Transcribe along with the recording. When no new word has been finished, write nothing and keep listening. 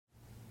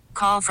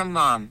Call from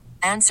mom.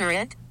 Answer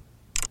it.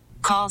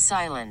 Call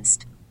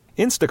silenced.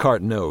 Instacart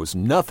knows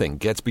nothing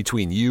gets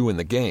between you and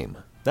the game.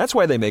 That's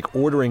why they make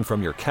ordering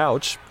from your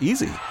couch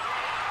easy.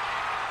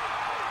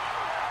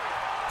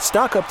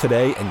 Stock up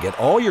today and get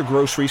all your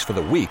groceries for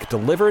the week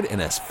delivered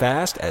in as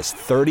fast as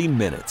 30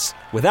 minutes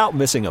without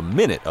missing a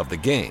minute of the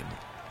game.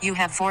 You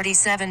have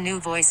 47 new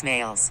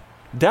voicemails.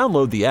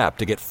 Download the app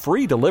to get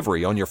free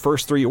delivery on your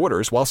first 3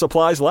 orders while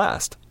supplies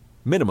last.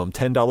 Minimum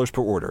 $10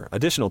 per order.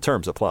 Additional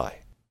terms apply.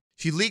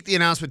 She leaked the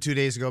announcement 2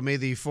 days ago,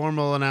 made the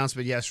formal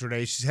announcement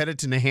yesterday. She's headed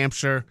to New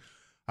Hampshire,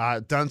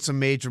 done some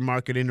major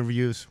market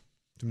interviews,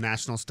 some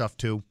national stuff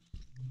too.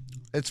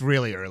 It's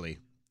really early.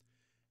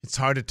 It's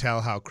hard to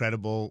tell how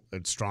credible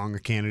and strong a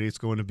candidate's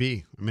going to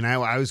be. I mean, I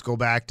always go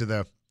back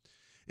to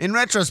in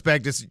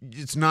retrospect,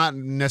 it's not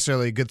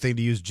necessarily a good thing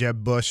to use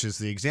Jeb Bush as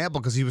the example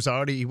because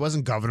he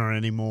wasn't governor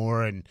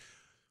anymore and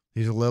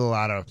he's a little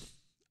out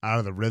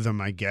of the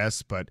rhythm, I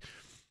guess. But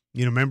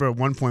remember at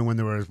one point when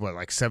there was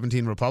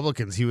 17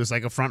 Republicans, he was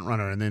like a front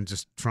runner, and then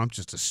Trump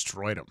just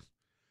destroyed him.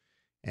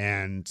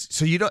 And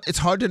so it's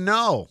hard to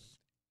know.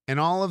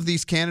 And all of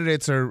these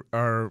candidates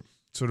are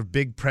sort of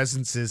big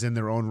presences in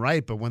their own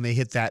right, but when they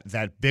hit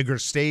that bigger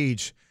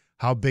stage,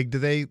 how big do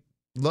they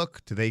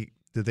look? Do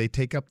they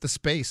take up the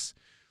space?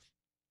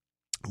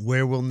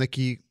 Where will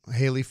Nikki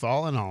Haley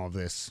fall in all of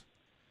this?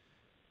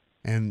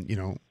 And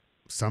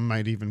some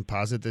might even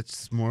posit that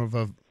it's more of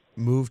a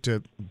move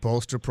to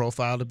bolster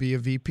profile to be a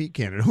VP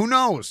candidate. Who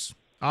knows?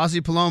 Ozzy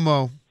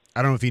Palomo,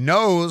 I don't know if he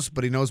knows,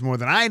 but he knows more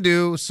than I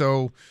do,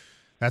 so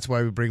that's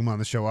why we bring him on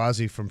the show.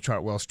 Ozzy from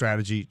Chartwell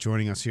Strategy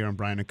joining us here on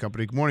Brian and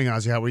Company. Good morning,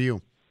 Ozzy. How are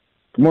you?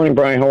 Good morning,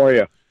 Brian. How are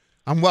you?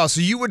 I'm well.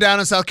 So you were down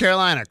in South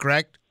Carolina,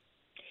 correct?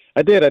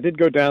 I did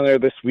go down there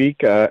this week.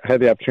 Had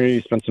the opportunity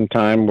to spend some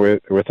time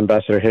with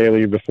Ambassador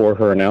Haley before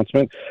her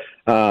announcement,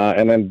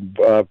 and then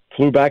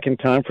flew back in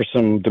time for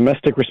some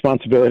domestic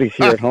responsibilities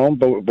here at home,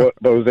 but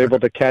was able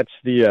to catch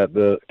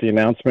the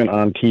announcement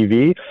on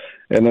TV,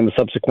 and then the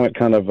subsequent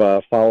kind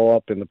of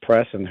follow-up in the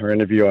press and her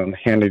interview on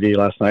Hannity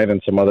last night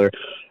and some other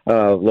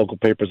local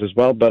papers as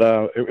well. But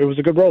it was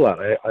a good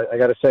rollout. I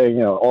got to say,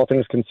 all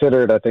things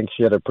considered, I think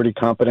she had a pretty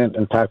competent,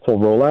 impactful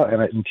rollout.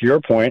 And to your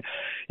point,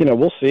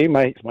 we'll see.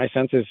 My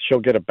sense is she'll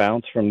get a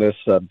bounce from this,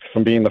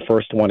 from being the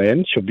first one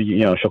in. She'll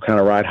be, she'll kind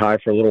of ride high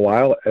for a little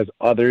while. As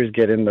others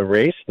get in the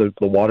race, the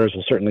waters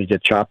will certainly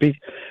get choppy.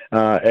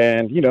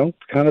 And,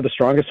 kind of the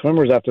strongest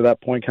swimmers after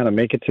that point kind of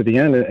make it to the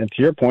end. And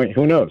to your point,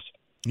 who knows?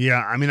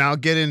 Yeah, I mean, I'll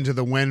get into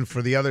the when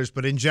for the others,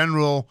 but in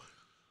general,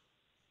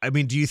 I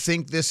mean, do you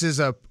think this is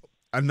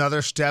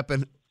another step?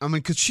 And I mean,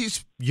 because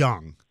she's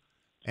young,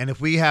 and if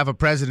we have a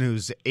president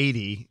who's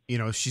 80,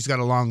 she's got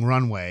a long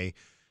runway.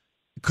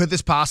 Could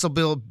this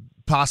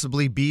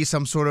possibly be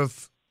some sort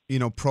of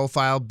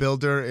profile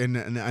builder in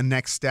a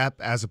next step,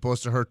 as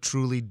opposed to her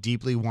truly,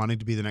 deeply wanting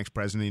to be the next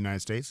president of the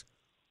United States?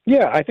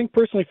 Yeah, I think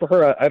personally for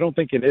her, I don't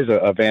think it is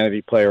a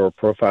vanity play or a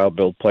profile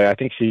build play. I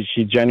think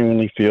she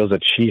genuinely feels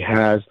that she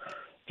has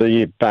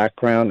the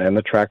background and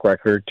the track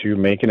record to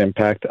make an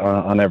impact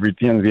on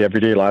the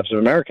everyday lives of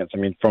Americans. I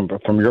mean, from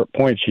your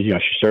point, she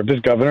served as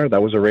governor.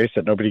 That was a race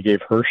that nobody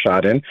gave her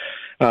shot in.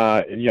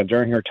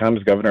 During her time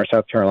as governor of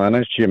South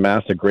Carolina, she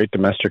amassed a great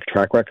domestic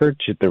track record.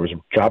 There was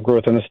job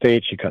growth in the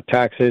state. She cut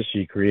taxes.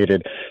 She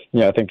created,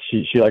 I think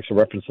she likes to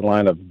reference the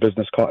line of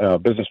business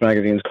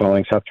magazines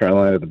calling South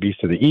Carolina the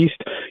beast of the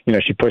East.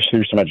 She pushed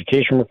through some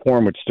education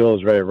reform, which still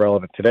is very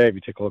relevant today. If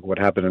you take a look at what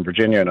happened in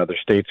Virginia and other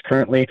states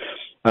currently,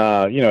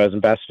 as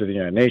ambassador to the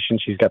United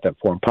Nations, she's got that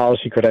foreign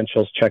policy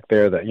credentials check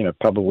there that,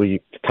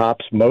 probably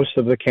tops most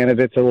of the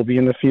candidates that will be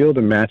in the field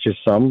and matches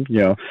some,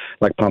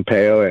 like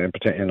Pompeo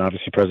and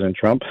obviously President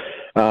Trump.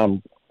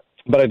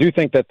 But I do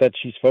think that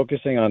she's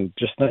focusing on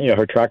just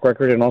her track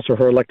record and also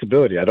her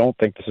electability. I don't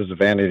think this is a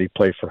vanity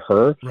play for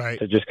her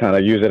to just kind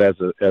of use it as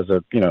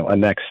a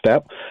next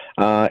step.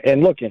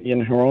 And look,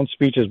 in her own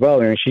speech as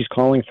well, she's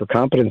calling for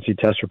competency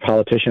tests for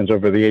politicians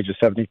over the age of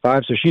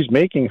 75. So she's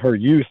making her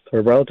youth,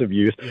 her relative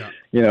youth,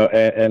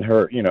 and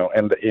her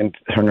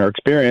and her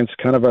experience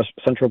kind of a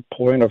central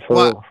point of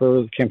her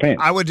campaign.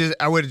 I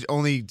would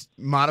only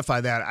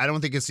modify that. I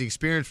don't think it's the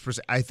experience per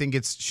se. I think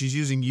she's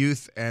using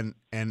youth and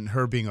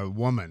her being a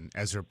woman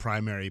as her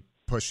primary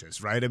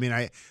pushes, right? I mean,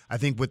 I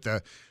think with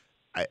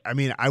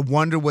I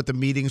wonder what the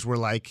meetings were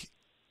like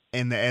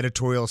in the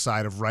editorial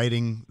side of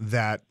writing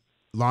that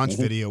launch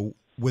video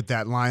with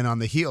that line on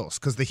the heels,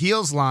 because the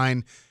heels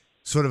line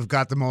sort of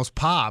got the most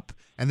pop,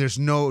 and there's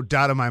no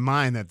doubt in my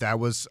mind that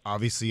was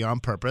obviously on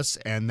purpose,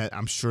 and that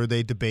I'm sure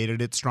they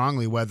debated it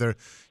strongly whether,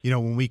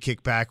 when we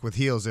kick back with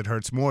heels, it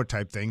hurts more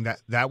type thing.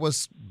 That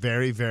was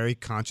very, very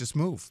conscious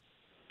move.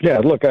 Yeah,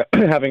 look,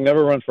 having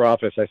never run for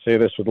office, I say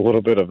this with a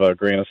little bit of a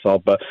grain of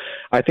salt, but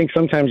I think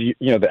sometimes,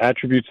 the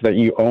attributes that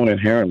you own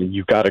inherently,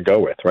 you've got to go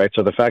with, right?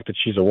 So the fact that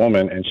she's a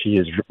woman and she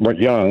is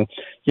young,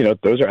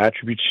 those are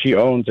attributes she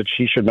owns that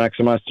she should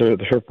maximize to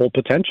her full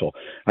potential.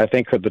 I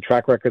think the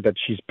track record that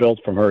she's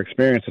built from her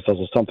experience is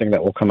also something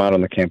that will come out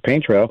on the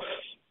campaign trail.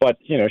 But,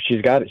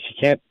 she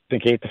can't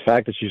negate the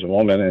fact that she's a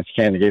woman, and you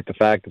can't negate the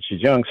fact that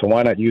she's young. So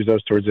why not use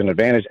those towards an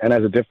advantage and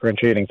as a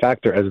differentiating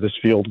factor as this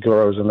field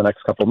grows in the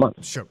next couple of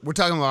months? Sure. We're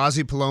talking about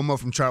Ozzie Palomo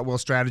from Chartwell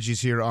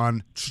Strategies here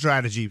on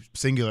Strategy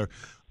Singular.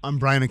 I'm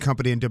Brian and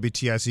Company and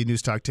WTIC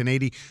News Talk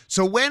 1080.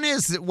 So when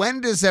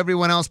does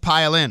everyone else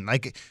pile in?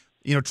 Like,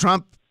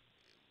 Trump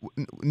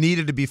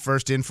needed to be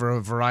first in for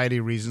a variety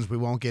of reasons. We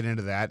won't get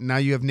into that. Now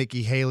you have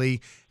Nikki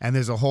Haley, and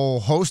there's a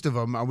whole host of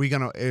them.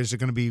 Is it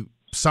going to be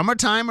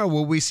summertime, or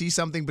will we see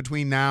something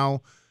between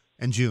now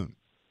and June?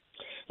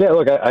 Yeah,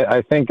 look,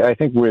 I think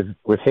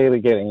with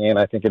Haley getting in,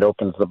 I think it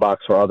opens the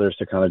box for others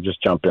to kind of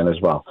just jump in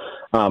as well.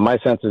 My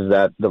sense is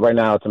that right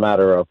now it's a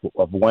matter of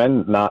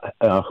when, not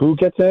who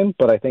gets in,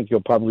 but I think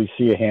you'll probably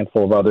see a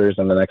handful of others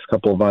in the next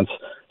couple of months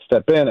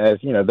step in, as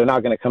they're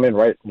not going to come in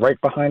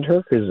right behind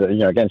her because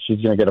again,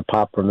 she's going to get a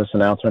pop from this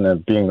announcement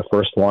and being the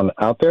first one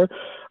out there.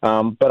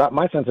 But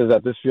my sense is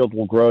that this field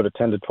will grow to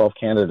 10 to 12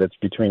 candidates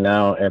between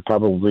now and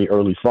probably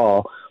early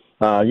fall.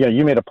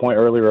 You made a point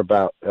earlier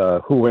about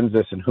who wins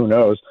this and who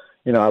knows.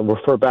 I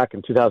refer back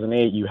in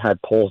 2008, you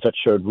had polls that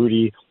showed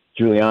Rudy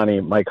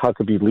Giuliani, Mike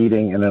Huckabee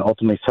leading and then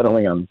ultimately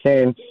settling on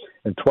McCain.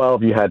 In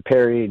 12, you had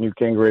Perry, Newt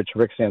Gingrich,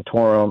 Rick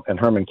Santorum, and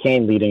Herman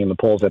Cain leading in the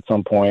polls at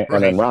some point, right.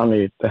 And then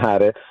Romney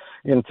had it.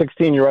 In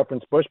 16, you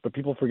referenced Bush, but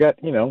people forget,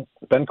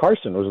 Ben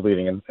Carson was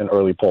leading in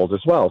early polls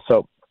as well.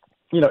 So,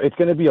 it's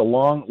going to be a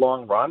long,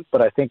 long run,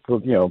 but I think,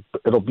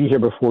 it'll be here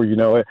before you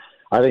know it.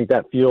 I think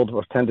that field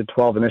of 10 to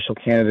 12 initial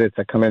candidates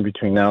that come in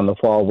between now and the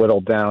fall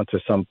whittled down to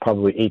some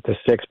probably 8 to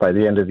 6 by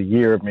the end of the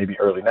year, maybe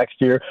early next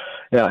year.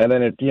 Yeah, and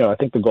then I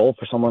think the goal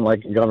for someone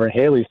like Governor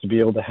Haley is to be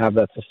able to have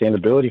that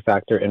sustainability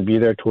factor and be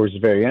there towards the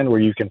very end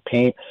where you can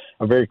paint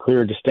a very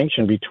clear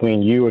distinction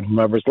between you and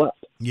whomever's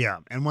left. Yeah,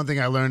 and one thing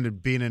I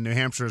learned being in New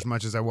Hampshire as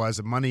much as I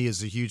was, money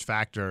is a huge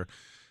factor.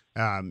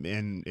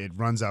 And it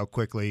runs out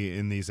quickly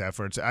in these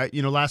efforts.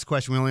 Last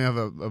question. We only have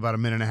about a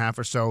minute and a half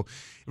or so. It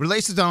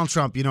relates to Donald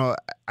Trump.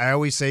 I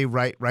always say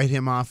write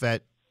him off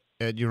at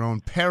your own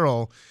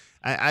peril.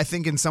 I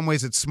think in some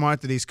ways it's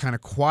smart that he's kind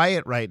of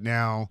quiet right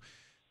now,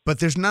 but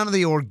there's none of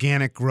the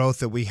organic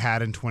growth that we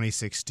had in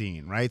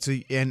 2016, right? So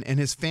and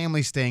his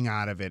family staying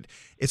out of it.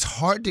 It's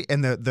hard to,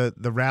 and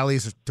the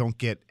rallies don't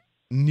get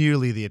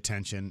nearly the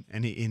attention,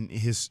 and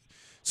it's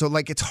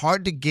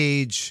hard to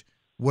gauge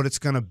what it's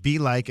going to be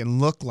like and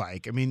look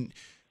like. I mean,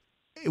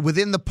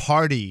 within the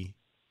party,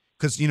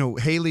 because,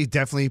 Haley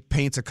definitely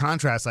paints a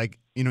contrast. Like,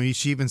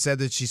 she even said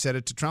that she said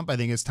it to Trump. I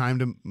think it's time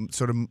to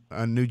sort of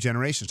a new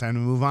generation. It's time to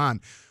move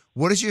on.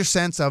 What is your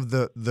sense of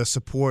the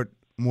support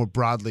more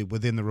broadly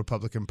within the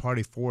Republican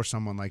Party for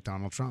someone like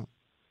Donald Trump?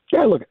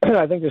 Yeah, look,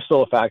 I think there's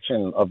still a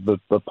faction of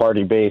the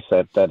party base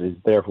that is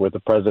there with the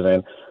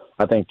president,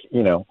 I think,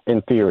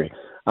 in theory.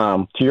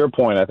 To your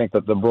point, I think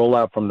that the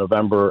rollout from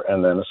November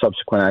and then the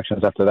subsequent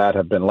actions after that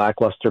have been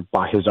lackluster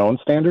by his own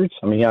standards.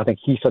 I mean, I think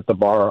he set the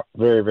bar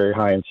very, very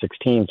high in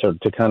 16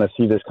 to kind of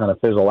see this kind of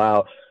fizzle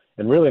out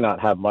and really not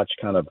have much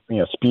kind of,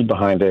 speed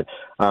behind it.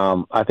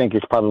 I think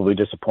it's probably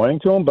disappointing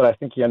to him, but I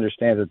think he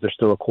understands that there's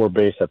still a core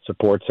base that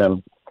supports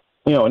him.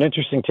 An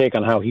interesting take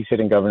on how he's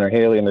hitting Governor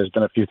Haley, and there's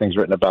been a few things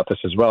written about this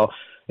as well,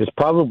 is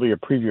probably a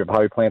preview of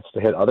how he plans to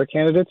hit other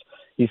candidates.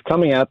 He's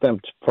coming at them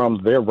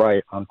from their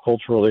right on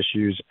cultural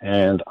issues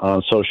and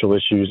on social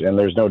issues, and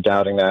there's no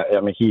doubting that.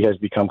 I mean, he has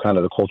become kind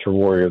of the culture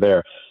warrior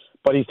there.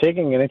 But he's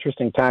taking an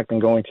interesting tack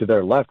and going to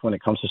their left when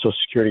it comes to Social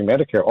Security and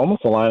Medicare,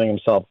 almost aligning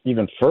himself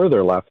even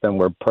further left than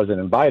where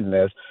President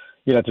Biden is,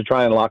 to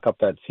try and lock up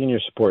that senior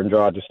support and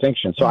draw a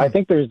distinction. So I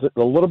think there's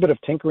a little bit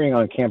of tinkering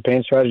on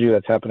campaign strategy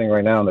that's happening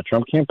right now in the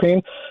Trump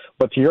campaign.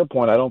 But to your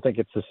point, I don't think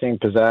it's the same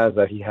pizzazz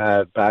that he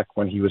had back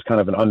when he was kind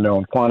of an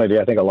unknown quantity.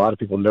 I think a lot of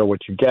people know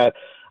what you get.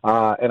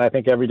 And I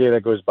think every day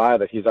that goes by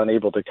that he's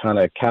unable to kind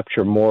of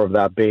capture more of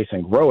that base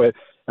and grow it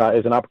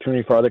is an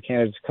opportunity for other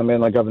candidates to come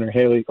in like Governor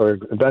Haley or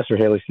Ambassador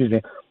Haley,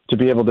 to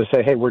be able to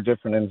say, hey, we're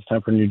different and it's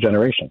time for a new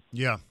generation.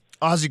 Yeah.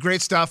 Ozzie,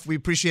 great stuff. We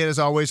appreciate it as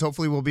always.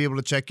 Hopefully we'll be able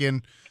to check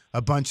in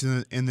a bunch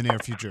in the near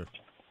future.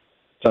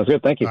 Sounds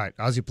good. Thank you. All right.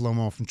 Ozzie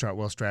Palomo from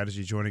Chartwell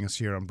Strategy joining us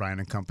here on Brian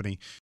and Company.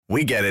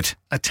 We get it.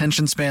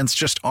 Attention spans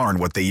just aren't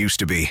what they used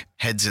to be.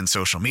 Heads in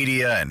social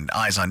media and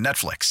eyes on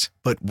Netflix.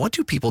 But what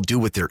do people do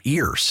with their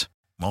ears?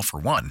 Well, for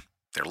one,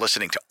 they're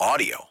listening to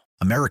audio.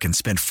 Americans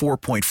spend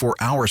 4.4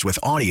 hours with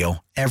audio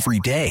every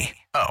day.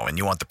 Oh, and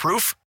you want the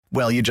proof?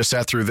 Well, you just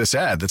sat through this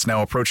ad that's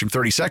now approaching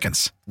 30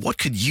 seconds. What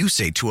could you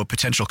say to a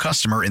potential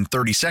customer in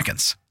 30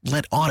 seconds?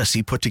 Let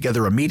Odyssey put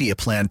together a media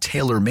plan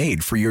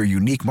tailor-made for your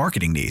unique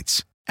marketing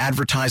needs.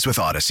 Advertise with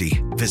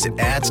Odyssey. Visit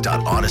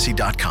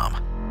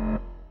ads.odyssey.com.